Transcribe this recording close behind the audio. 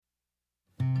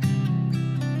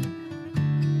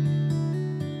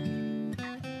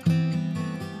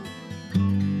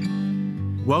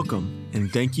Welcome,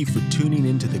 and thank you for tuning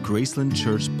into the Graceland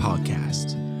Church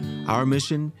podcast. Our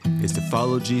mission is to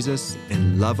follow Jesus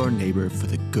and love our neighbor for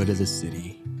the good of the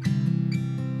city.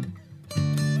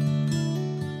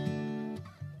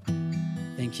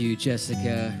 Thank you,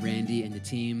 Jessica, Randy, and the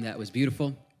team. That was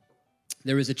beautiful.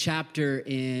 There was a chapter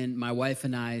in my wife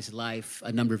and I's life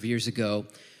a number of years ago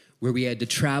where we had to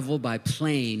travel by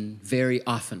plane very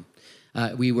often.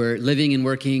 We were living and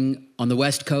working on the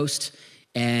West Coast,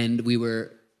 and we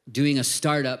were doing a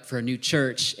startup for a new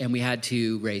church, and we had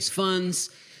to raise funds.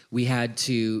 We had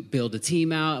to build a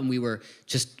team out, and we were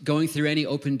just going through any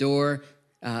open door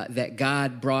that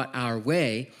God brought our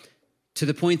way, to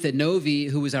the point that Novi,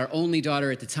 who was our only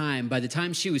daughter at the time, by the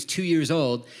time she was 2 years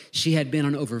old, she had been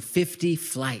on over 50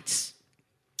 flights.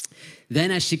 Then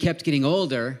as she kept getting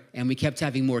older and we kept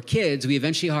having more kids, we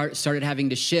eventually started having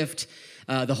to shift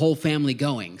the whole family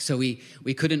going. So we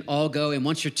couldn't all go, and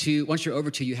once you're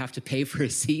over two, you have to pay for a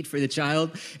seat for the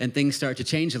child, and things start to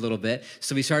change a little bit.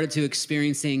 So we started to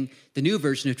experiencing the new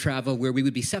version of travel where we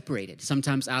would be separated.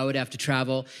 Sometimes I would have to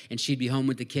travel and she'd be home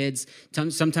with the kids.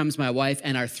 Sometimes my wife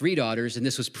and our three daughters, and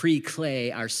this was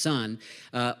pre-Clay, our son,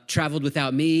 traveled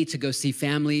without me to go see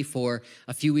family for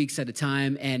a few weeks at a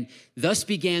time. And thus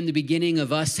began the beginning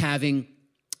of us having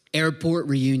airport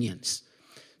reunions.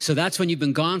 So that's when you've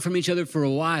been gone from each other for a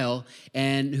while,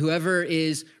 and whoever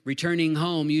is returning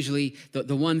home, usually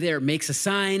the one there, makes a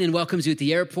sign and welcomes you at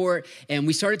the airport. And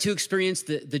we started to experience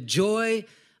the joy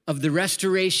of the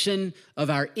restoration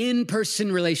of our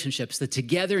in-person relationships, the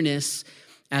togetherness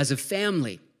as a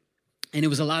family. And it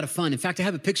was a lot of fun. In fact, I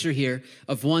have a picture here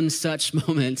of one such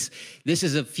moment. This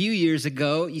is a few years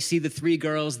ago. You see the three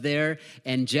girls there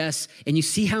and Jess, and you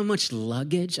see how much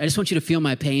luggage? I just want you to feel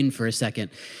my pain for a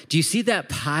second. Do you see that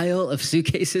pile of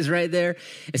suitcases right there?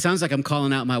 It sounds like I'm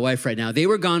calling out my wife right now. They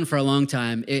were gone for a long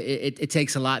time. It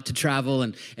takes a lot to travel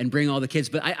and bring all the kids,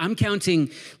 but I'm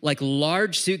counting like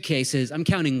large suitcases. I'm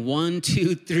counting 1,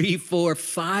 2, 3, 4,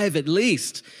 5 at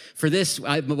least for this. Do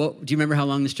you remember how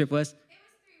long this trip was?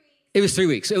 It was 3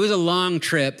 weeks. It was a long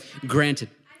trip, granted.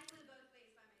 I flew both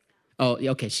ways by myself.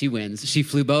 Oh, okay, she wins. She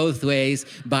flew both ways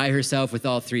by herself with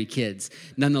all three kids.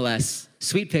 Nonetheless,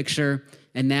 sweet picture.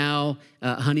 And now,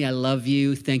 honey, I love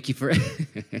you. Thank you for...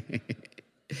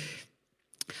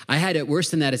 I had it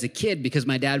worse than that as a kid because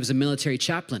my dad was a military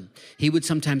chaplain. He would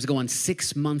sometimes go on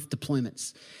 6-month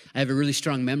deployments. I have a really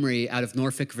strong memory out of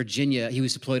Norfolk, Virginia. He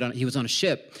was on a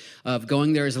ship of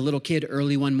going there as a little kid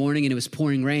early one morning, and it was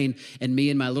pouring rain, and me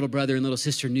and my little brother and little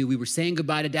sister knew we were saying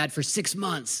goodbye to Dad for 6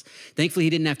 months. Thankfully, he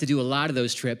didn't have to do a lot of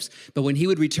those trips, but when he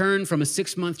would return from a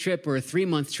 6-month trip or a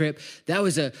 3-month trip, that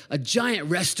was a giant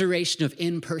restoration of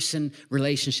in-person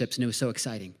relationships, and it was so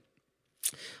exciting.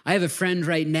 I have a friend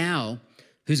right now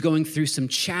who's going through some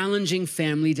challenging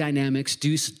family dynamics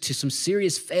due to some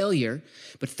serious failure,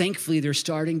 but thankfully they're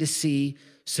starting to see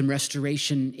some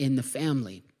restoration in the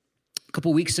family. A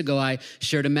couple weeks ago, I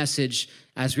shared a message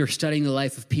as we were studying the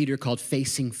life of Peter called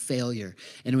Facing Failure,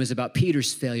 and it was about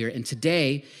Peter's failure, and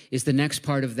today is the next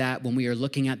part of that when we are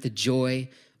looking at the joy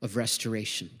of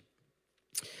restoration.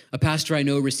 A pastor I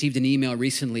know received an email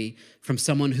recently from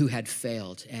someone who had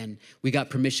failed, and we got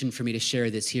permission for me to share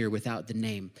this here without the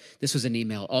name. This was an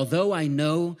email. Although I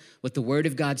know what the Word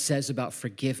of God says about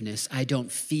forgiveness, I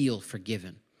don't feel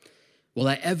forgiven. Will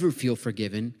I ever feel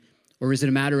forgiven, or is it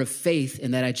a matter of faith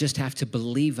in that I just have to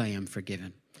believe I am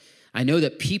forgiven? I know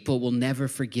that people will never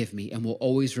forgive me and will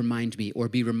always remind me or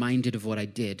be reminded of what I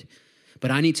did,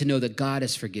 but I need to know that God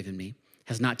has forgiven me,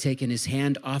 has not taken his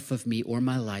hand off of me or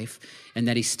my life, and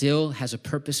that he still has a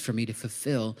purpose for me to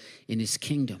fulfill in his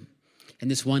kingdom. And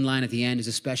this one line at the end is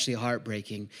especially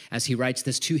heartbreaking as he writes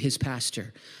this to his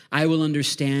pastor. I will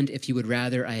understand if you would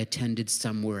rather I attended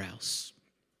somewhere else.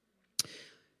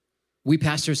 We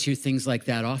pastors hear things like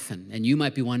that often, and you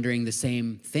might be wondering the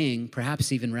same thing,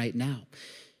 perhaps even right now.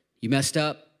 You messed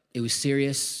up, it was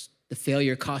serious, the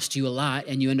failure cost you a lot,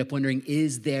 and you end up wondering,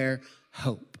 is there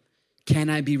hope?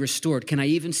 Can I be restored? Can I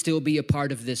even still be a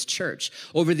part of this church?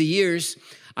 Over the years,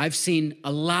 I've seen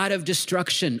a lot of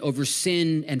destruction over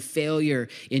sin and failure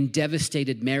in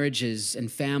devastated marriages and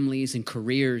families and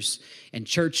careers and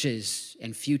churches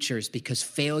and futures because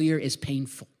failure is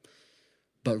painful,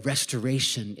 but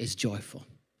restoration is joyful.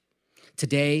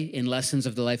 Today, in Lessons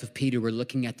of the Life of Peter, we're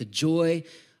looking at the joy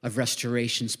of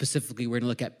restoration. Specifically, we're going to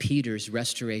look at Peter's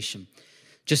restoration.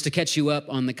 Just to catch you up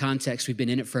on the context, we've been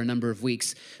in it for a number of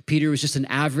weeks. Peter was just an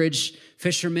average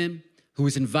fisherman who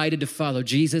was invited to follow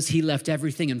Jesus. He left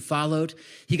everything and followed.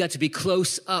 He got to be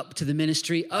close up to the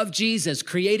ministry of Jesus,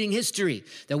 creating history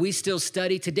that we still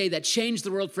study today that changed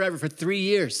the world forever for 3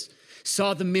 years.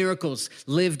 saw the miracles,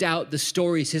 lived out the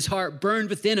stories. His heart burned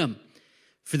within him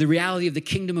for the reality of the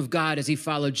kingdom of God as he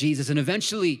followed Jesus. And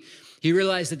eventually, he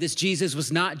realized that this Jesus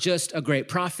was not just a great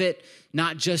prophet,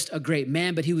 not just a great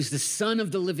man, but he was the Son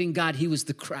of the living God. He was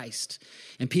the Christ.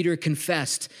 And Peter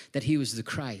confessed that he was the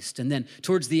Christ. And then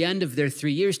towards the end of their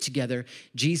 3 years together,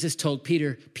 Jesus told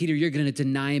Peter, Peter, you're going to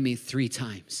deny me 3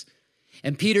 times.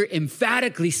 And Peter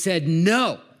emphatically said,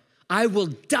 no, I will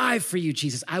die for you,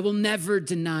 Jesus. I will never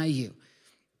deny you.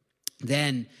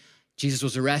 Then Jesus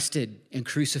was arrested and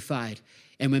crucified.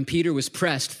 And when Peter was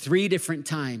pressed 3 different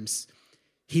times,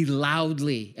 he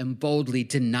loudly and boldly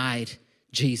denied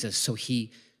Jesus, so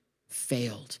he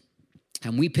failed.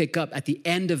 And we pick up at the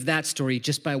end of that story,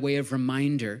 just by way of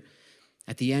reminder,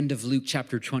 at the end of Luke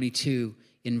chapter 22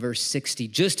 in verse 60.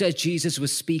 Just as Jesus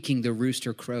was speaking, the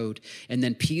rooster crowed, and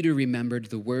then Peter remembered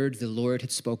the word the Lord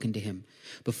had spoken to him.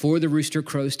 Before the rooster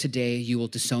crows today, you will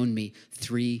disown me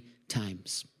 3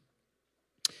 times.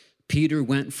 Peter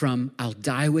went from, I'll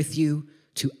die with you,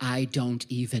 to I don't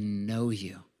even know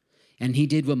you. And he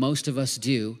did what most of us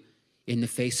do in the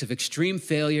face of extreme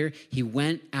failure. He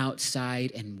went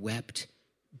outside and wept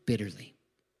bitterly.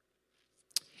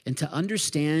 And to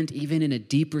understand, even in a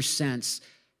deeper sense,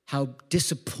 how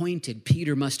disappointed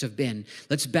Peter must have been,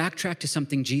 let's backtrack to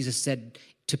something Jesus said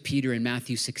to Peter in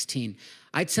Matthew 16.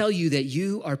 I tell you that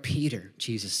you are Peter,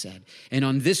 Jesus said, and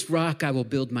on this rock I will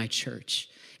build my church,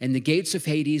 and the gates of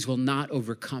Hades will not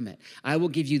overcome it. I will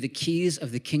give you the keys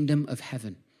of the kingdom of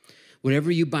heaven.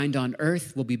 Whatever you bind on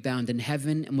earth will be bound in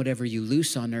heaven, and whatever you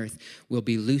loose on earth will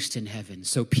be loosed in heaven.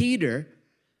 So Peter,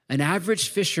 an average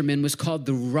fisherman, was called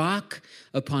the rock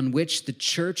upon which the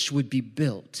church would be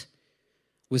built,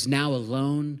 was now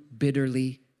alone,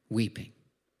 bitterly weeping.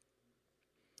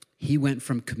 He went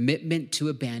from commitment to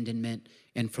abandonment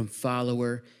and from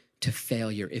follower to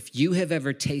failure. If you have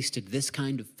ever tasted this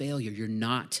kind of failure, you're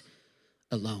not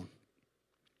alone.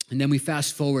 And then we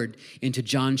fast forward into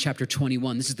John chapter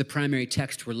 21. This is the primary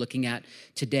text we're looking at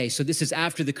today. So this is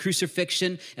after the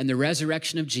crucifixion and the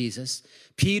resurrection of Jesus.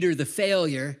 Peter, the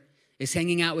failure, is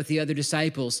hanging out with the other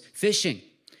disciples, fishing.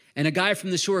 And a guy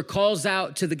from the shore calls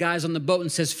out to the guys on the boat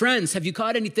and says, friends, have you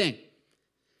caught anything?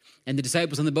 And the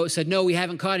disciples on the boat said, no, we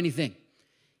haven't caught anything.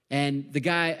 And the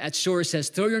guy at shore says,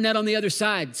 throw your net on the other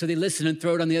side. So they listen and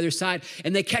throw it on the other side.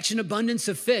 And they catch an abundance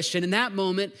of fish. And in that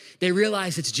moment, they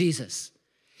realize it's Jesus.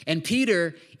 And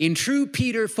Peter, in true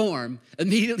Peter form,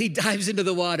 immediately dives into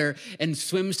the water and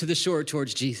swims to the shore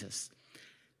towards Jesus.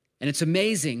 And it's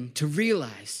amazing to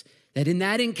realize that in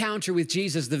that encounter with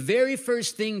Jesus, the very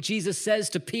first thing Jesus says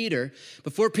to Peter,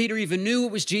 before Peter even knew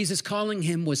it was Jesus calling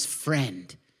him, was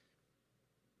friend.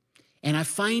 And I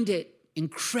find it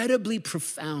incredibly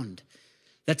profound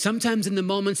that sometimes in the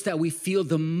moments that we feel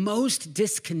the most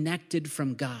disconnected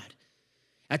from God,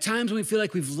 at times when we feel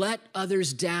like we've let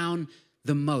others down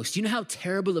the most. You know how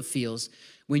terrible it feels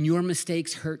when your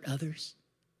mistakes hurt others?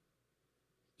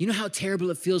 You know how terrible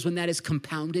it feels when that is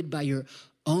compounded by your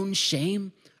own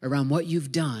shame around what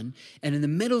you've done. And in the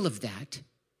middle of that,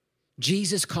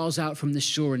 Jesus calls out from the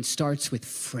shore and starts with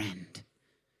friend.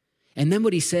 And then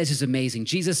what he says is amazing.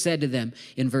 Jesus said to them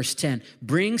in verse 10,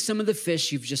 bring some of the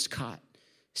fish you've just caught.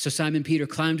 So Simon Peter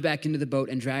climbed back into the boat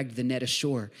and dragged the net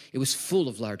ashore. It was full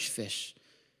of large fish.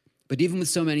 But even with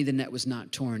so many, the net was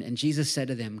not torn. And Jesus said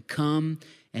to them, come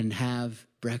and have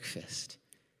breakfast.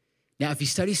 Now, if you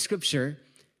study scripture,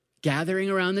 gathering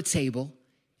around the table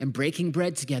and breaking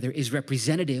bread together is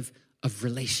representative of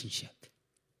relationship.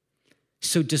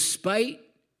 So despite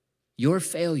your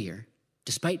failure,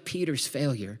 despite Peter's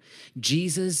failure,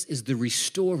 Jesus is the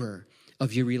restorer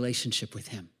of your relationship with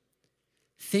him.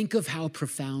 Think of how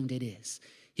profound it is.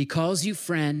 He calls you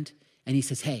friend and he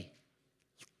says, hey,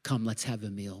 come, let's have a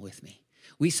meal with me.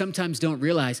 We sometimes don't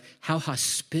realize how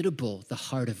hospitable the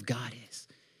heart of God is.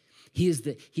 He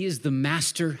is the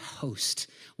master host,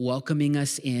 welcoming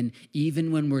us in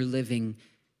even when we're living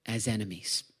as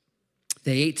enemies.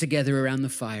 They ate together around the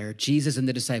fire, Jesus and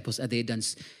the disciples, as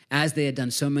they had done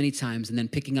so many times. And then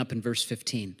picking up in verse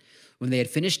 15, when they had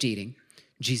finished eating,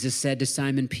 Jesus said to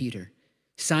Simon Peter,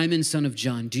 Simon, son of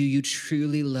John, do you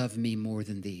truly love me more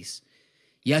than these?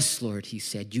 Yes, Lord, he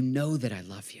said, you know that I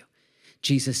love you.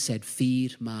 Jesus said,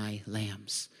 feed my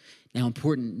lambs. Now,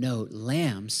 important note,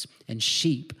 lambs and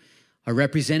sheep are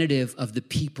representative of the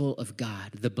people of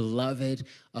God, the beloved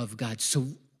of God. So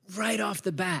right off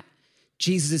the bat,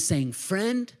 Jesus is saying,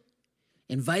 friend,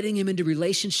 inviting him into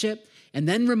relationship, and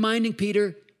then reminding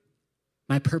Peter,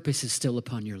 my purpose is still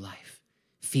upon your life.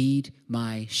 Feed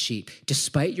my sheep.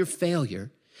 Despite your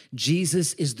failure,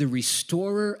 Jesus is the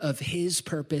restorer of his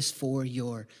purpose for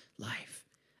your life.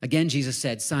 Again, Jesus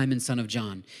said, Simon, son of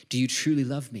John, do you truly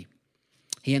love me?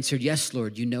 He answered, yes,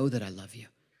 Lord, you know that I love you.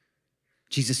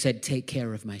 Jesus said, take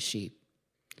care of my sheep.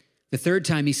 The third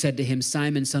time he said to him,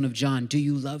 Simon, son of John, do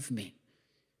you love me?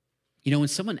 You know, when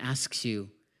someone asks you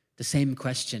the same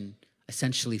question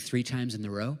essentially 3 times in a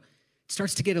row, it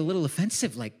starts to get a little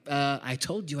offensive, like, I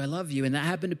told you I love you. And that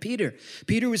happened to Peter.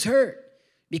 Peter was hurt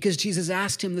because Jesus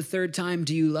asked him the third time,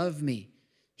 do you love me?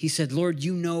 He said, Lord,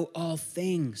 you know all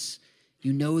things.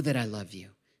 You know that I love you.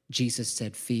 Jesus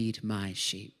said, feed my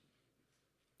sheep.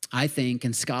 I think,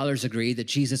 and scholars agree, that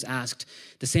Jesus asked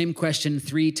the same question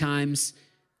 3 times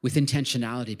with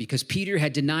intentionality because Peter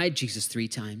had denied Jesus 3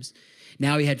 times.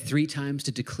 Now he had 3 times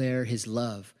to declare his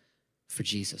love for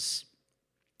Jesus.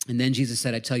 And then Jesus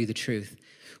said, I tell you the truth.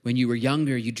 When you were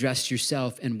younger, you dressed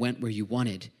yourself and went where you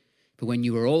wanted. But when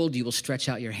you are old, you will stretch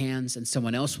out your hands and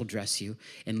someone else will dress you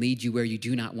and lead you where you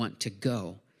do not want to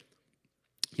go.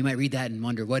 You might read that and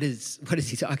wonder, what is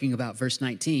he talking about? Verse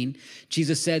 19,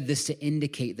 Jesus said this to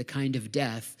indicate the kind of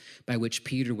death by which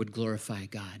Peter would glorify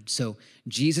God. So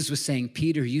Jesus was saying,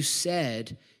 Peter, you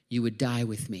said you would die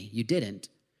with me. You didn't,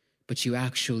 but you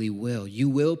actually will. You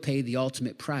will pay the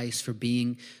ultimate price for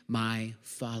being my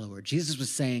follower. Jesus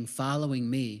was saying, following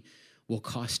me will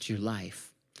cost your life.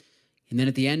 And then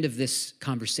at the end of this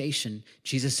conversation,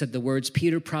 Jesus said the words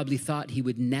Peter probably thought he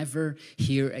would never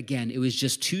hear again. It was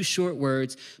just 2 short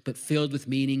words, but filled with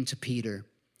meaning to Peter.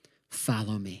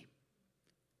 Follow me.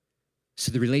 So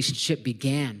the relationship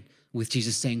began with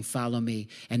Jesus saying, follow me.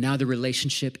 And now the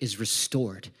relationship is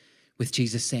restored with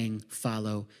Jesus saying,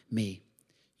 follow me.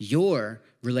 Your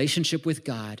relationship with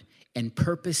God and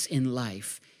purpose in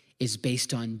life is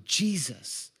based on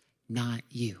Jesus, not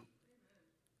you.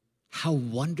 How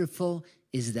wonderful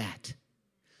is that?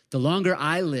 The longer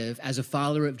I live as a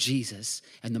follower of Jesus,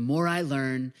 and the more I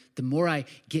learn, the more I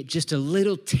get just a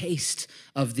little taste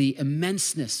of the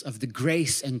immenseness of the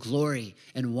grace and glory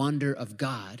and wonder of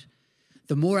God,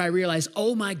 the more I realize,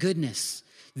 oh my goodness,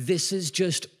 this is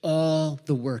just all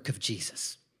the work of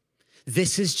Jesus.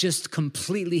 This is just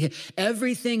completely,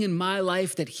 everything in my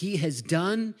life that he has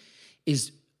done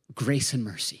is grace and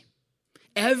mercy.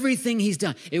 Everything he's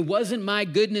done. It wasn't my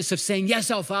goodness of saying, yes,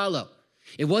 I'll follow.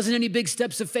 It wasn't any big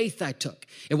steps of faith I took.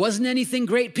 It wasn't anything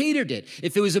great Peter did.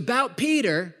 If it was about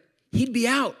Peter, he'd be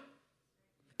out.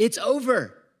 It's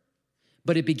over.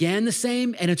 But it began the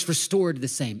same and it's restored the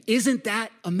same. Isn't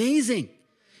that amazing?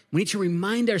 We need to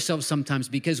remind ourselves sometimes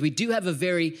because we do have a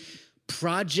very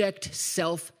project,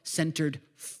 self-centered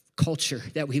culture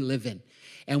that we live in.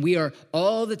 And we are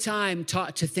all the time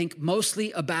taught to think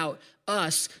mostly about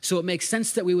us, so it makes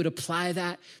sense that we would apply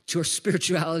that to our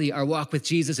spirituality, our walk with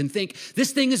Jesus, and think,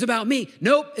 this thing is about me.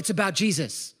 Nope, it's about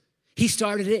Jesus. He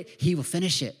started it, he will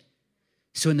finish it.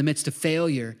 So in the midst of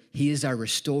failure, he is our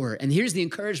restorer. And here's the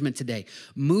encouragement today.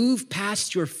 Move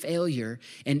past your failure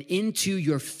and into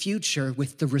your future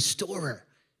with the restorer.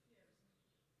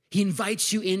 He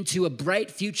invites you into a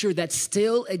bright future that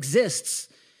still exists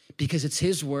because it's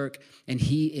his work and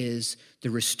he is the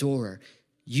restorer.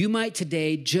 You might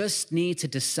today just need to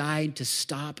decide to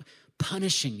stop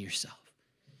punishing yourself.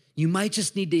 You might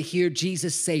just need to hear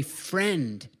Jesus say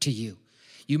friend to you.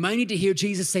 You might need to hear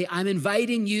Jesus say, I'm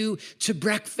inviting you to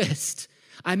breakfast.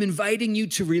 I'm inviting you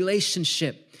to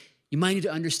relationship. You might need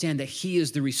to understand that he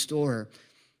is the restorer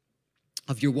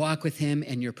of your walk with him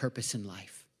and your purpose in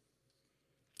life.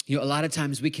 You know, a lot of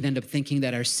times we can end up thinking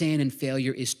that our sin and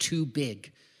failure is too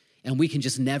big and we can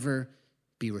just never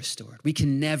be restored. We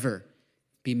can never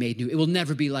be made new. It will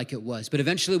never be like it was. But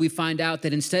eventually we find out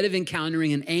that instead of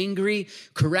encountering an angry,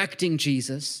 correcting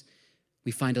Jesus,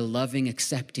 we find a loving,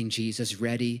 accepting Jesus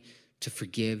ready to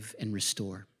forgive and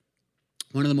restore.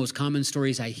 One of the most common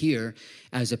stories I hear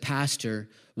as a pastor,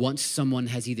 once someone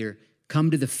has either come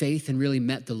to the faith and really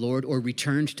met the Lord or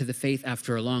returned to the faith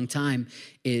after a long time,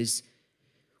 is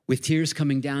with tears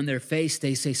coming down their face,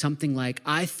 they say something like,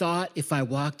 I thought if I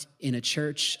walked in a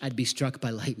church, I'd be struck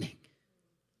by lightning.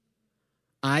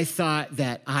 I thought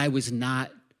that I was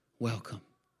not welcome.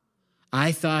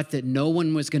 I thought that no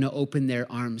one was going to open their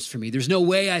arms for me. There's no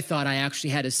way I thought I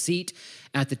actually had a seat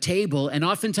at the table. And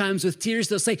oftentimes with tears,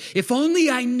 they'll say, if only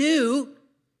I knew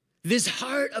this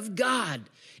heart of God,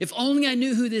 if only I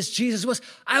knew who this Jesus was,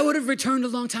 I would have returned a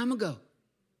long time ago.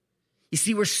 You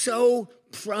see, we're so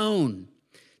prone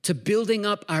to building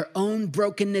up our own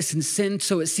brokenness and sin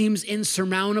so it seems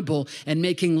insurmountable and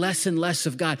making less and less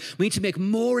of God. We need to make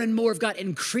more and more of God,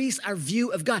 increase our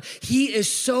view of God. He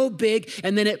is so big,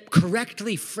 and then it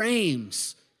correctly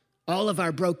frames all of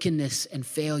our brokenness and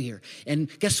failure. And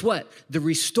guess what? The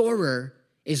restorer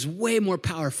is way more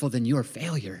powerful than your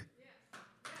failure.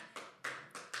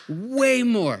 way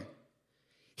more.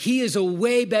 He is a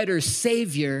way better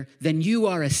Savior than you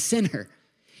are a sinner.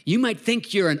 You might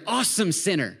think you're an awesome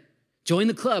sinner. Join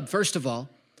the club, first of all,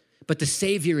 but the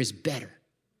Savior is better.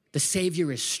 The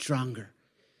Savior is stronger.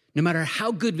 No matter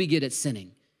how good we get at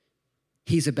sinning,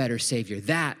 he's a better Savior.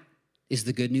 That is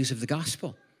the good news of the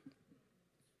gospel.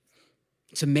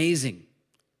 It's amazing,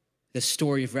 the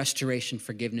story of restoration,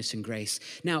 forgiveness, and grace.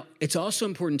 Now, it's also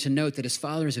important to note that as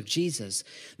followers of Jesus,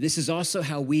 this is also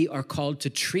how we are called to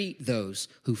treat those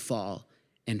who fall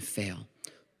and fail.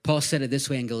 Paul said it this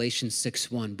way in Galatians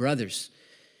 6:1, brothers,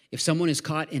 if someone is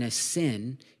caught in a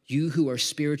sin, you who are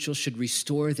spiritual should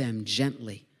restore them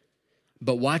gently.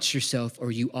 But watch yourself,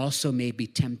 or you also may be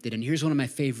tempted. And here's one of my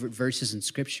favorite verses in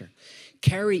Scripture.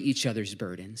 Carry each other's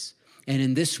burdens, and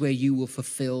in this way you will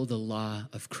fulfill the law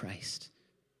of Christ.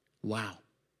 Wow.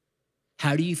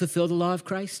 How do you fulfill the law of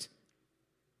Christ?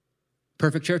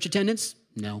 Perfect church attendance?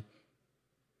 No.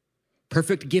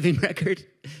 Perfect giving record?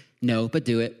 No, but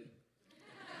do it.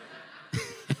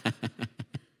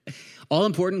 All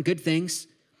important, good things.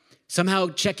 Somehow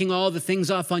checking all the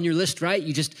things off on your list, right?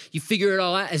 You figure it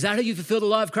all out. Is that how you fulfill the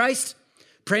law of Christ?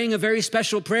 Praying a very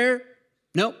special prayer?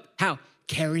 Nope. How?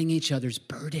 Carrying each other's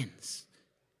burdens.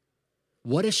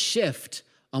 What a shift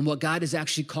on what God has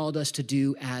actually called us to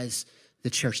do as the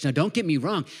church. Now, don't get me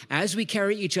wrong. As we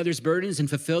carry each other's burdens and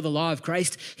fulfill the law of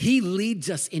Christ, he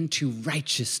leads us into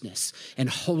righteousness and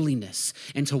holiness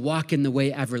and to walk in the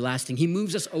way everlasting. He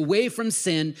moves us away from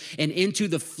sin and into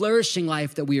the flourishing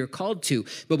life that we are called to.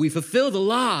 But we fulfill the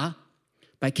law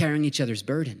by carrying each other's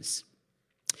burdens.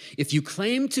 If you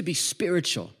claim to be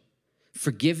spiritual,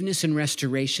 forgiveness and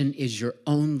restoration is your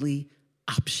only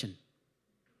option.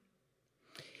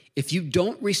 If you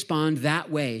don't respond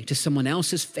that way to someone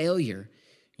else's failure,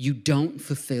 you don't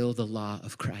fulfill the law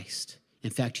of Christ. In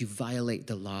fact, you violate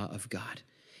the law of God,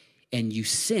 and you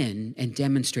sin and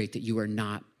demonstrate that you are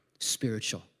not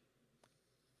spiritual.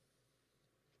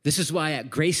 This is why at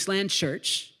Graceland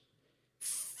Church,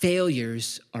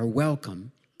 failures are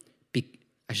welcome.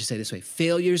 I should say it this way,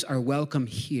 failures are welcome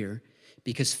here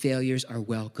because failures are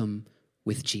welcome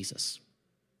with Jesus.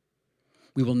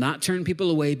 We will not turn people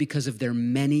away because of their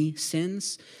many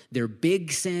sins, their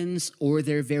big sins, or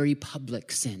their very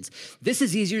public sins. This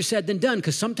is easier said than done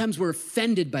because sometimes we're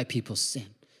offended by people's sin.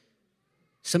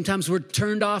 Sometimes we're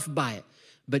turned off by it.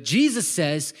 But Jesus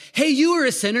says, hey, you were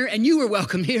a sinner and you were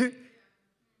welcome here.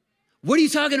 What are you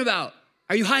talking about?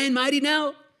 Are you high and mighty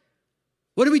now?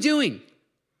 What are we doing?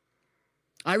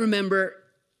 I remember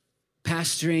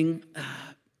pastoring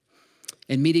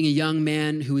and meeting a young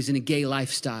man who was in a gay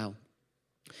lifestyle.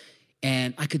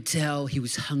 And I could tell he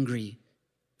was hungry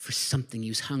for something. He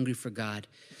was hungry for God.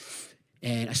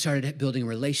 And I started building a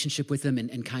relationship with him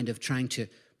and kind of trying to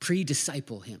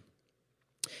pre-disciple him.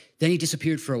 Then he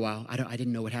disappeared for a while. I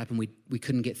didn't know what happened. We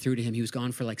couldn't get through to him. He was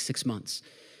gone for like 6 months.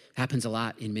 Happens a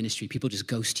lot in ministry. People just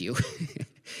ghost you.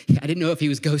 I didn't know if he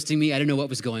was ghosting me. I didn't know what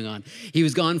was going on. He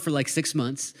was gone for like 6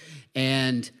 months.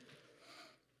 And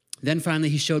then finally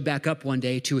he showed back up one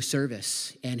day to a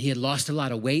service, and he had lost a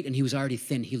lot of weight and he was already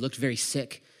thin. He looked very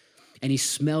sick and he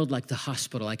smelled like the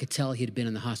hospital. I could tell he had been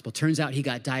in the hospital. Turns out he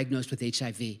got diagnosed with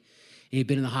HIV and he'd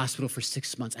been in the hospital for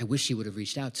 6 months. I wish he would have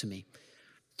reached out to me.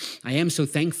 I am so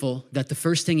thankful that the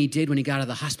first thing he did when he got out of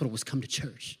the hospital was come to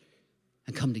church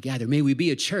and come together. May we be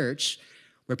a church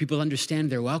where people understand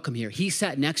they're welcome here. He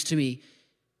sat next to me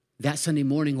that Sunday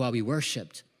morning while we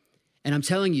worshiped. And I'm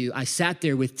telling you, I sat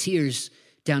there with tears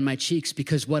down my cheeks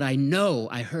because what I know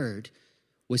I heard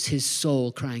was his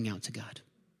soul crying out to God.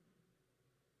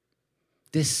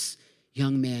 This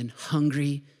young man,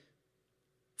 hungry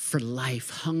for life,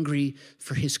 hungry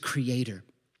for his creator.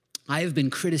 I have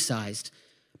been criticized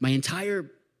my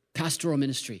entire pastoral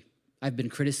ministry. I've been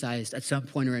criticized at some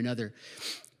point or another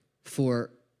for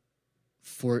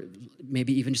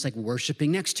maybe even just like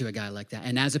worshiping next to a guy like that.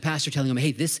 And as a pastor telling him,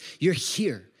 hey, you're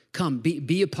here. Come,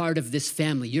 be a part of this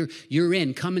family. You're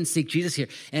in. Come and seek Jesus here.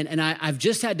 And I've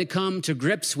just had to come to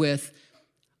grips with,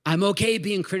 I'm okay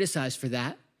being criticized for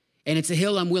that. And it's a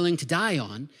hill I'm willing to die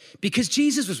on because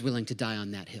Jesus was willing to die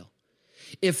on that hill.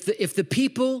 If the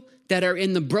people that are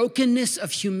in the brokenness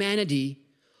of humanity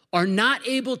are not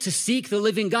able to seek the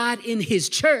living God in his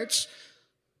church,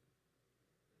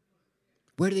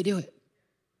 where do they do it?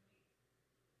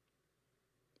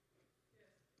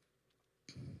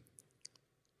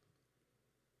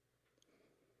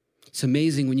 It's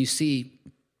amazing when you see,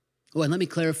 and let me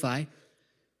clarify.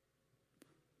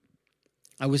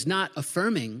 I was not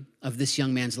affirming of this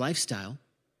young man's lifestyle,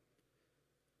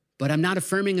 but I'm not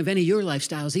affirming of any of your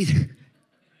lifestyles either,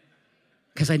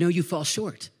 because I know you fall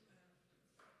short.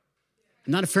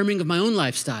 I'm not affirming of my own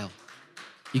lifestyle.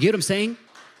 You get what I'm saying?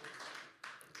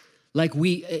 Like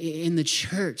we, in the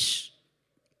church,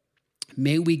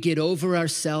 may we get over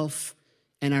ourselves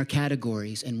and our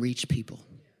categories and reach people.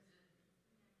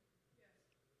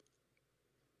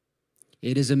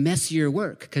 It is a messier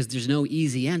work because there's no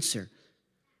easy answer.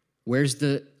 Where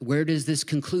does this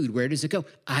conclude? Where does it go?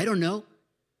 I don't know.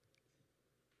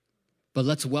 But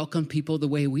let's welcome people the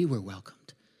way we were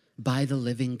welcomed, by the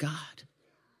living God.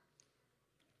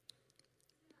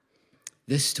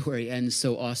 This story ends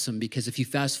so awesome because if you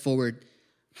fast forward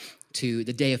to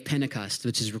the day of Pentecost,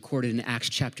 which is recorded in Acts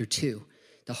chapter 2,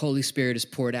 the Holy Spirit is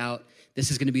poured out. This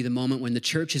is going to be the moment when the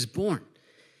church is born.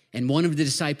 And one of the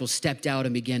disciples stepped out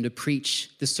and began to preach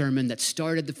the sermon that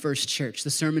started the first church, the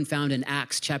sermon found in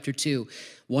Acts chapter 2.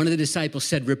 One of the disciples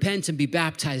said, "Repent and be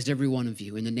baptized, every one of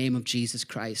you, in the name of Jesus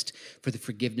Christ for the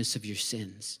forgiveness of your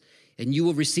sins, and you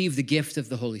will receive the gift of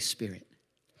the Holy Spirit.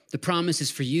 The promise is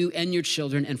for you and your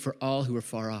children and for all who are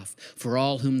far off, for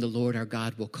all whom the Lord our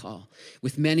God will call."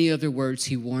 With many other words,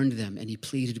 he warned them and he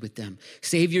pleaded with them,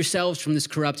 "Save yourselves from this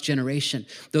corrupt generation."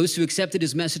 Those who accepted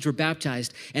his message were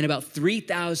baptized, and about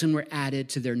 3,000 were added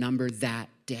to their number that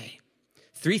day.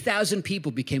 3,000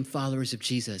 people became followers of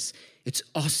Jesus. It's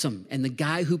awesome. And the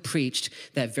guy who preached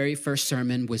that very first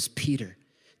sermon was Peter,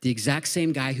 the exact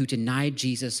same guy who denied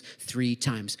Jesus 3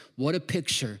 times. What a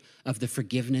picture of the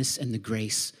forgiveness and the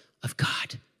grace of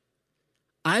God.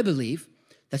 I believe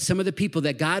that some of the people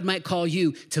that God might call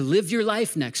you to live your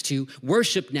life next to,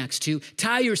 worship next to,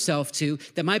 tie yourself to,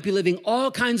 that might be living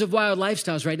all kinds of wild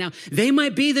lifestyles right now, they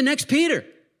might be the next Peter.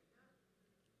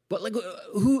 But like,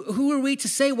 who are we to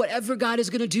say whatever God is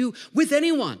going to do with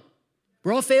anyone?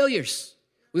 We're all failures.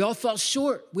 We all fall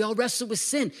short. We all wrestle with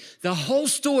sin. The whole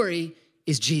story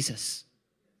is Jesus.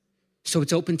 So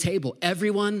it's open table.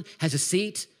 Everyone has a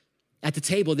seat at the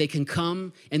table. They can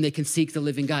come and they can seek the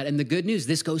living God. And the good news,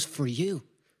 this goes for you.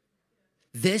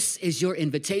 This is your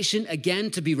invitation, again,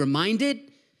 to be reminded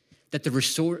that the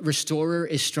restorer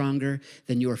is stronger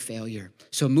than your failure.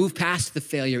 So move past the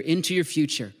failure into your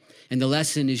future. And the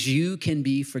lesson is you can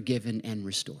be forgiven and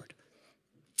restored.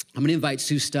 I'm gonna invite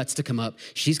Sue Stutz to come up.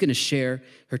 She's gonna share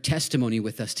her testimony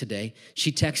with us today.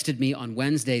 She texted me on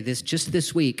Wednesday, just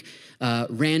this week,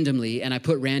 randomly, and I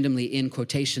put randomly in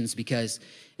quotations because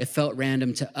it felt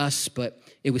random to us, but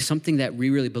it was something that we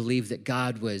really believed that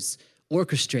God was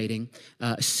orchestrating.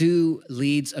 Sue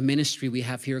leads a ministry we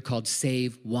have here called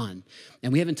Save One.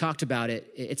 And we haven't talked about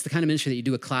it. It's the kind of ministry that you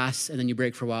do a class and then you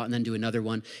break for a while and then do another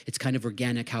one. It's kind of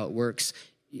organic how it works.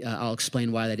 I'll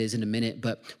explain why that is in a minute,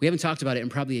 but we haven't talked about it in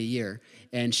probably a year.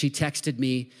 And she texted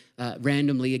me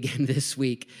randomly again this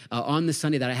week on the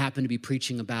Sunday that I happened to be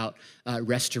preaching about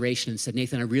restoration and said,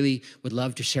 "Nathan, I really would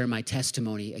love to share my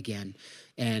testimony again."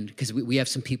 And because we have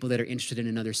some people that are interested in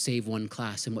another Save One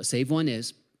class. And what Save One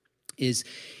is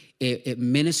it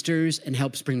ministers and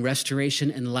helps bring restoration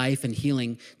and life and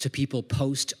healing to people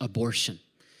post-abortion.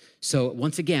 So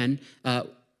once again,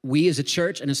 we as a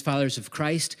church and as followers of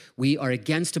Christ, we are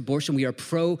against abortion. We are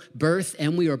pro-birth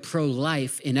and we are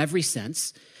pro-life in every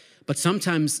sense. But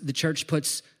sometimes the church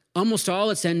puts almost all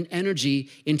its energy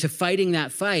into fighting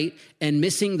that fight and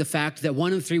missing the fact that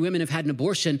 1 in 3 women have had an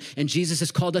abortion and Jesus has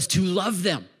called us to love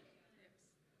them,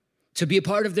 to be a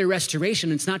part of their restoration.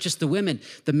 It's not just the women.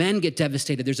 The men get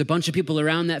devastated. There's a bunch of people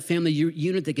around that family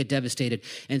unit that get devastated.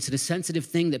 And it's a sensitive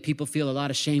thing that people feel a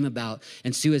lot of shame about.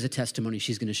 And Sue has a testimony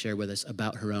she's going to share with us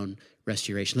about her own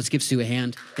restoration. Let's give Sue a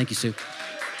hand. Thank you, Sue.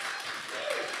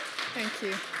 Thank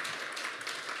you.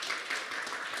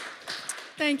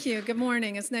 Thank you. Good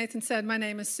morning. As Nathan said, my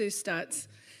name is Sue Stutz.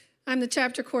 I'm the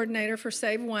chapter coordinator for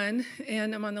Save One,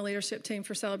 and I'm on the leadership team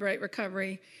for Celebrate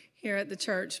Recovery here at the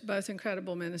church, both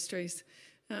incredible ministries.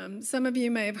 Some of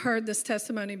you may have heard this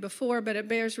testimony before, but it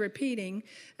bears repeating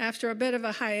after a bit of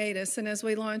a hiatus and as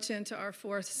we launch into our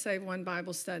 4th Save One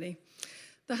Bible study.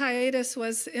 The hiatus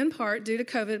was in part due to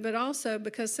COVID, but also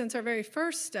because since our very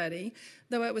first study,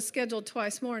 though it was scheduled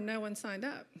twice more, no one signed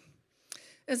up.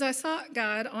 As I sought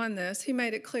God on this, he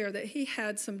made it clear that he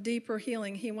had some deeper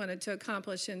healing he wanted to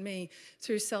accomplish in me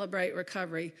through Celebrate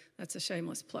Recovery. That's a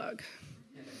shameless plug.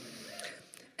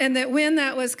 And that when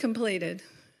that was completed,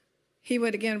 he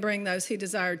would again bring those he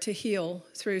desired to heal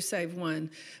through Save One.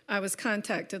 I was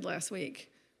contacted last week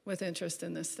with interest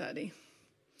in this study.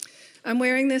 I'm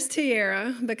wearing this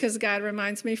tiara because God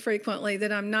reminds me frequently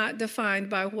that I'm not defined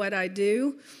by what I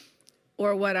do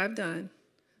or what I've done,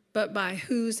 but by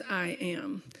whose I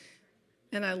am.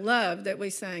 And I love that we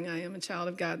sang, "I am a child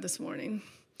of God" this morning.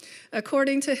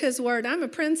 According to his word, I'm a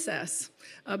princess,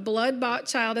 a blood-bought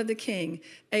child of the King,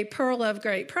 a pearl of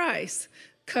great price,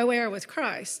 co-heir with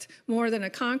Christ, more than a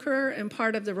conqueror and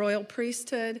part of the royal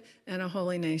priesthood and a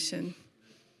holy nation.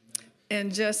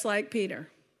 And just like Peter,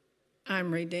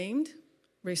 I'm redeemed,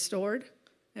 restored,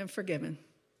 and forgiven.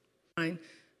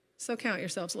 So count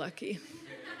yourselves lucky.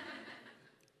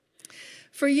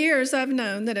 For years, I've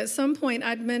known that at some point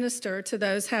I'd minister to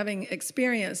those having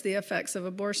experienced the effects of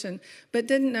abortion, but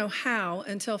didn't know how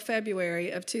until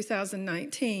February of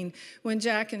 2019, when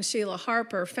Jack and Sheila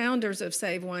Harper, founders of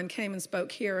Save One, came and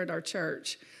spoke here at our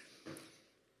church.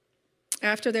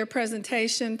 After their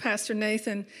presentation, Pastor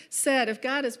Nathan said, if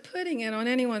God is putting it on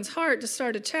anyone's heart to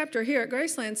start a chapter here at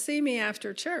Graceland, see me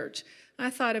after church. I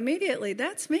thought immediately,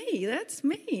 that's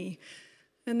me.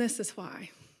 And this is why.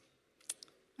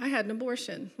 I had an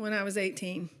abortion when I was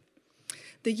 18.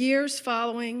 The years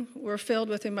following were filled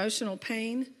with emotional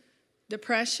pain,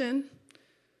 depression,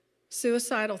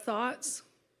 suicidal thoughts,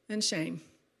 and shame.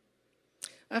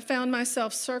 I found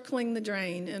myself circling the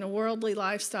drain in a worldly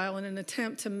lifestyle in an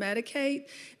attempt to medicate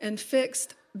and fix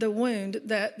the wound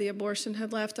that the abortion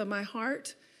had left on my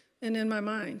heart and in my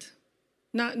mind,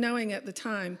 not knowing at the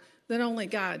time that only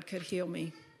God could heal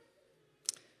me.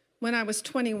 When I was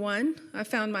 21, I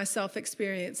found myself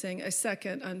experiencing a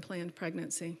second unplanned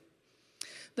pregnancy.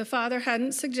 The father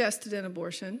hadn't suggested an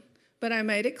abortion, but I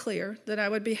made it clear that I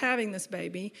would be having this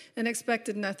baby and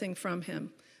expected nothing from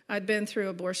him. I'd been through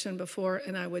abortion before,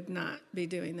 and I would not be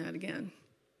doing that again.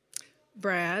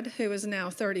 Brad, who is now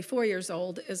 34 years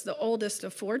old, is the oldest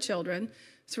of 4 children,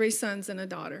 3 sons and a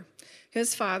daughter.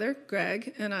 His father,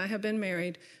 Greg, and I have been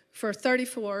married for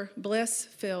 34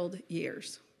 bliss-filled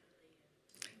years.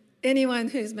 Anyone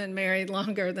who's been married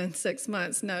longer than 6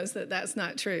 months knows that that's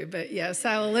not true, but yes,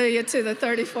 hallelujah to the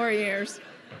 34 years.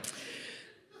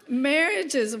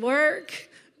 Marriage is work,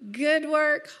 good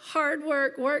work, hard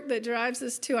work, work that drives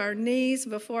us to our knees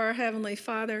before our Heavenly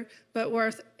Father, but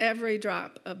worth every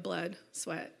drop of blood,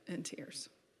 sweat, and tears.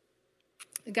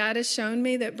 God has shown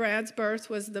me that Brad's birth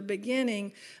was the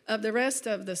beginning of the rest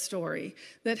of the story,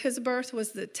 that his birth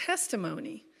was the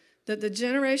testimony that the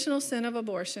generational sin of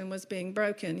abortion was being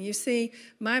broken. You see,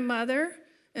 my mother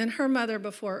and her mother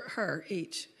before her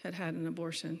each had had an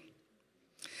abortion.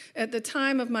 At the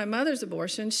time of my mother's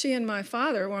abortion, she and my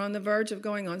father were on the verge of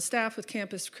going on staff with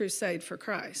Campus Crusade for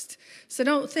Christ. So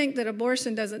don't think that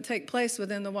abortion doesn't take place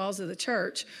within the walls of the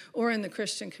church or in the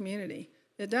Christian community.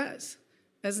 It does.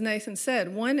 As Nathan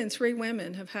said, 1 in 3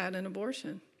 women have had an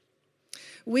abortion.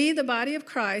 We, the body of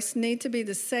Christ, need to be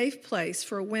the safe place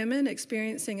for women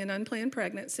experiencing an unplanned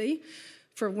pregnancy,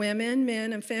 for women,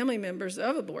 men, and family members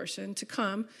of abortion to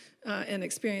come and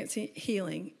experience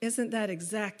healing. Isn't that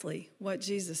exactly what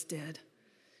Jesus did?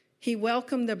 He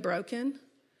welcomed the broken,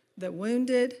 the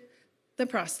wounded, the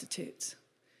prostitutes.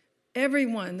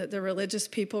 Everyone that the religious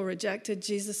people rejected,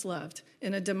 Jesus loved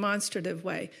in a demonstrative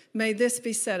way. May this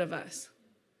be said of us.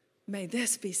 May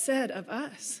this be said of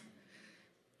us,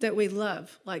 that we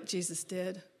love like Jesus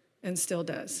did and still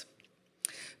does.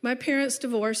 My parents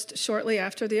divorced shortly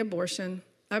after the abortion.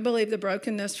 I believe the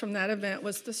brokenness from that event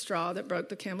was the straw that broke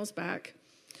the camel's back.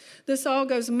 This all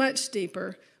goes much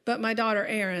deeper, but my daughter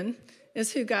Erin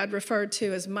is who God referred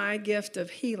to as my gift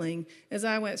of healing as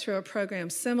I went through a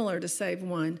program similar to Save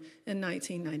One in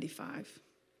 1995.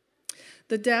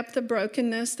 The depth of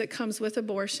brokenness that comes with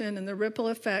abortion and the ripple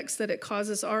effects that it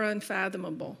causes are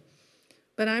unfathomable.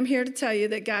 But I'm here to tell you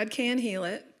that God can heal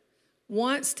it,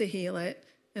 wants to heal it,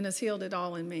 and has healed it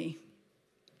all in me.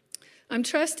 I'm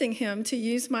trusting him to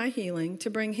use my healing to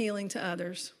bring healing to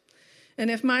others. And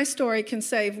if my story can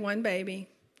save 1 baby,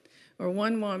 or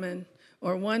 1 woman,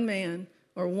 or 1 man,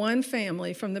 or 1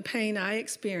 family from the pain I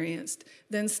experienced,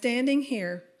 then standing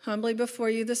here humbly before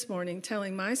you this morning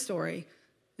telling my story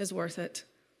is worth it.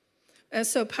 As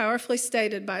so powerfully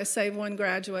stated by a Save One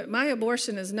graduate, my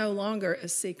abortion is no longer a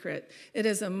secret. It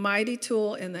is a mighty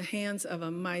tool in the hands of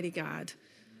a mighty God.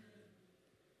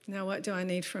 Now, what do I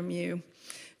need from you?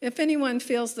 If anyone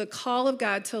feels the call of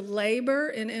God to labor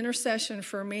in intercession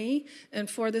for me and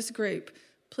for this group,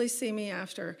 please see me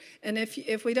after. And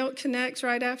if we don't connect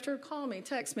right after, call me,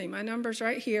 text me. My number's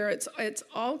right here. It's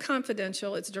all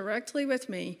confidential. It's directly with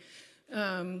me.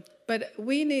 But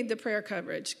we need the prayer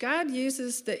coverage. God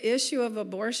uses the issue of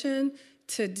abortion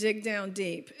to dig down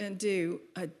deep and do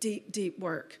a deep, deep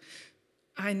work.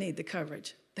 I need the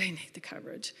coverage. They need the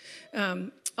coverage.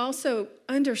 Also,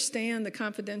 understand the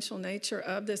confidential nature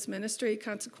of this ministry.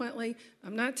 Consequently,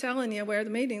 I'm not telling you where the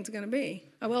meeting's going to be.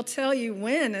 I will tell you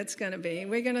when it's going to be.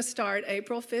 We're going to start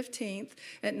April 15th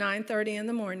at 9:30 in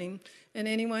the morning. And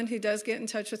anyone who does get in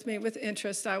touch with me with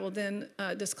interest, I will then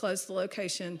disclose the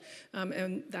location.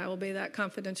 And that will be that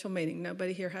confidential meeting.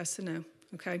 Nobody here has to know,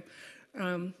 okay?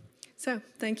 So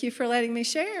thank you for letting me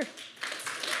share.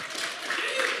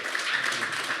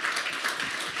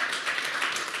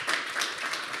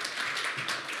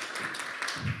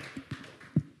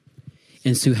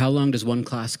 And Sue, how long does one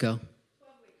class go?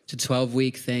 It's a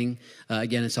 12-week thing.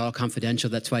 Again, it's all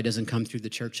confidential. That's why it doesn't come through the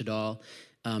church at all.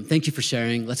 Thank you for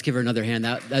sharing. Let's give her another hand.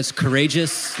 That's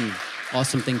courageous and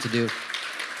awesome thing to do.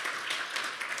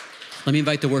 Let me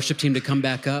invite the worship team to come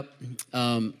back up.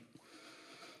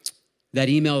 That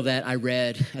email that I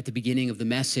read at the beginning of the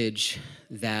message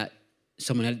that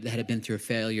someone had been through a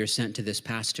failure sent to this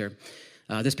pastor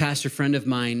friend of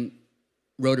mine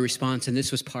wrote a response, and this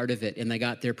was part of it, and I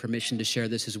got their permission to share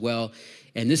this as well.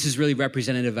 And this is really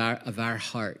representative of our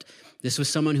heart. This was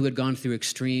someone who had gone through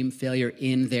extreme failure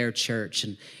in their church,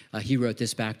 and he wrote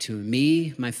this back to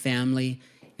me, my family,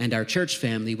 and our church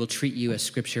family will treat you as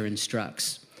Scripture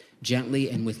instructs, gently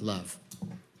and with love.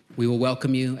 We will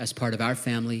welcome you as part of our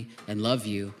family and love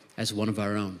you as one of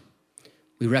our own.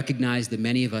 We recognize that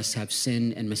many of us have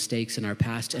sin and mistakes in our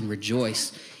past and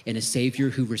rejoice in a Savior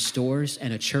who restores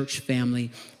and a church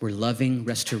family where loving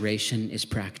restoration is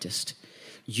practiced.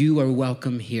 You are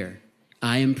welcome here.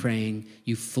 I am praying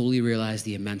you fully realize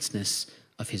the immenseness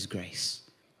of his grace.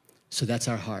 So that's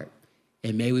our heart.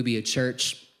 And may we be a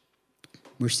church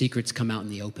where secrets come out in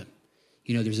the open.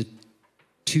 You know, there's a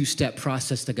two-step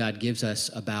process that God gives us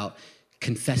about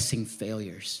confessing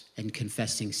failures and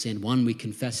confessing sin. One, we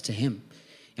confess to him.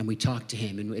 And we talk to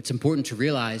him. And it's important to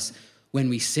realize when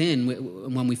we sin,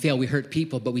 when we fail, we hurt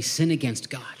people, but we sin against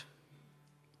God.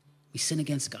 We sin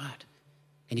against God.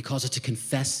 And he calls us to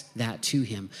confess that to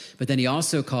him. But then he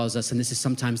also calls us, and this is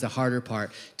sometimes the harder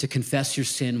part, to confess your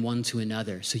sin one to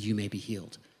another so you may be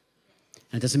healed.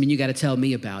 And it doesn't mean you got to tell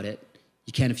me about it.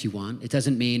 You can if you want. It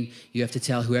doesn't mean you have to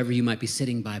tell whoever you might be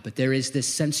sitting by, but there is this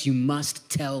sense you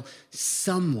must tell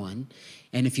someone.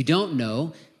 And if you don't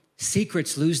know,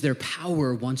 secrets lose their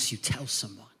power once you tell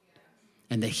someone.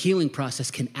 And the healing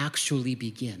process can actually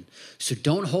begin. So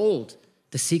don't hold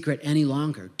the secret any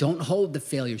longer. Don't hold the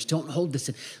failures. Don't hold the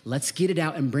sin. Let's get it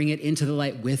out and bring it into the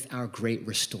light with our great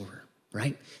restorer,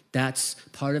 right? That's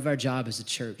part of our job as a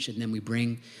church. And then we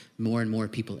bring more and more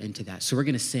people into that. So we're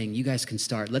going to sing. You guys can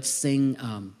start. Let's sing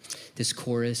this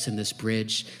chorus and this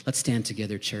bridge. Let's stand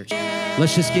together, church.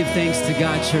 Let's just give thanks to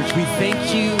God, church. We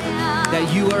thank you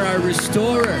that you are our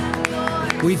restorer.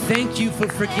 We thank you for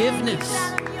forgiveness.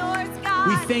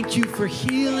 We thank you for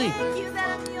healing.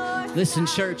 Listen,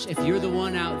 church, if you're the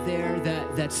one out there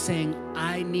that's saying,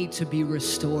 I need to be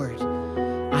restored,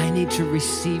 I need to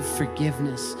receive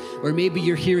forgiveness, or maybe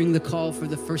you're hearing the call for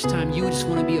the first time, you just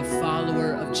want to be a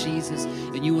follower of Jesus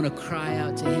and you want to cry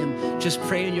out to him, just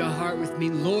pray in your heart with me,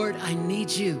 Lord, I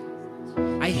need you.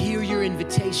 I hear your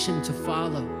invitation to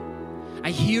follow.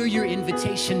 I hear your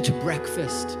invitation to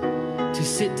breakfast, to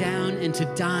sit down and to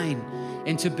dine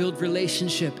and to build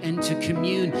relationship and to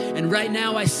commune. And right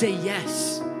now I say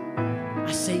yes.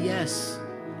 I say yes.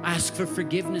 I ask for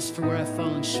forgiveness for where I've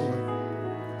fallen short.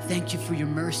 Thank you for your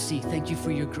mercy. Thank you for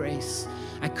your grace.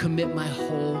 I commit my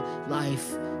whole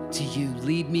life to you.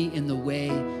 Lead me in the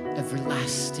way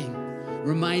everlasting.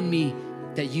 Remind me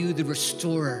that you, the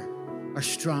restorer, are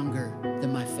stronger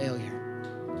than my failure.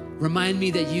 Remind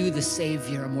me that you, the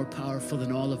Savior, are more powerful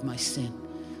than all of my sin.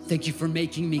 Thank you for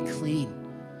making me clean.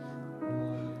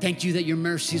 Thank you that your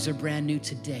mercies are brand new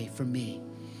today for me.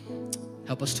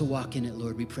 Help us to walk in it,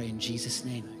 Lord, we pray in Jesus'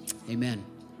 name. Amen.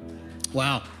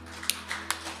 Wow.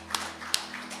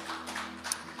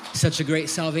 Such a great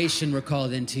salvation we're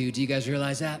called into. Do you guys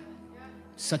realize that?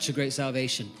 Such a great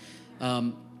salvation.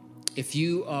 If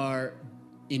you are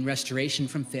in restoration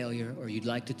from failure, or you'd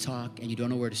like to talk and you don't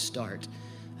know where to start,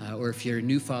 or if you're a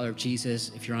new follower of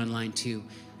Jesus, if you're online too,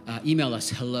 email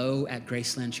us,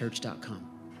 hello@gracelandchurch.com.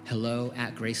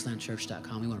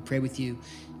 hello@gracelandchurch.com. We want to pray with you,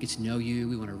 get to know you.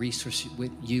 We want to resource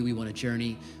with you. We want to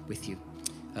journey with you.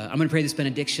 I'm going to pray this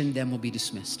benediction, then we'll be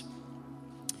dismissed.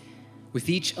 With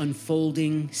each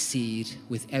unfolding seed,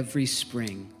 with every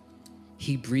spring,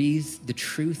 he breathed the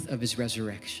truth of his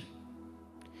resurrection.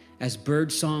 As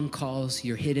birdsong calls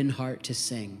your hidden heart to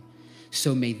sing,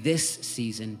 so may this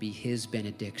season be his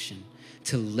benediction,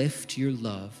 to lift your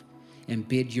love and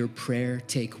bid your prayer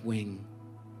take wing,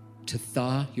 to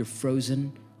thaw your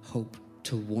frozen hope,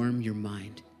 to warm your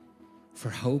mind. For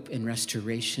hope and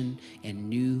restoration and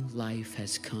new life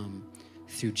has come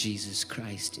through Jesus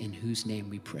Christ, in whose name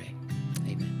we pray.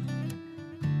 Amen.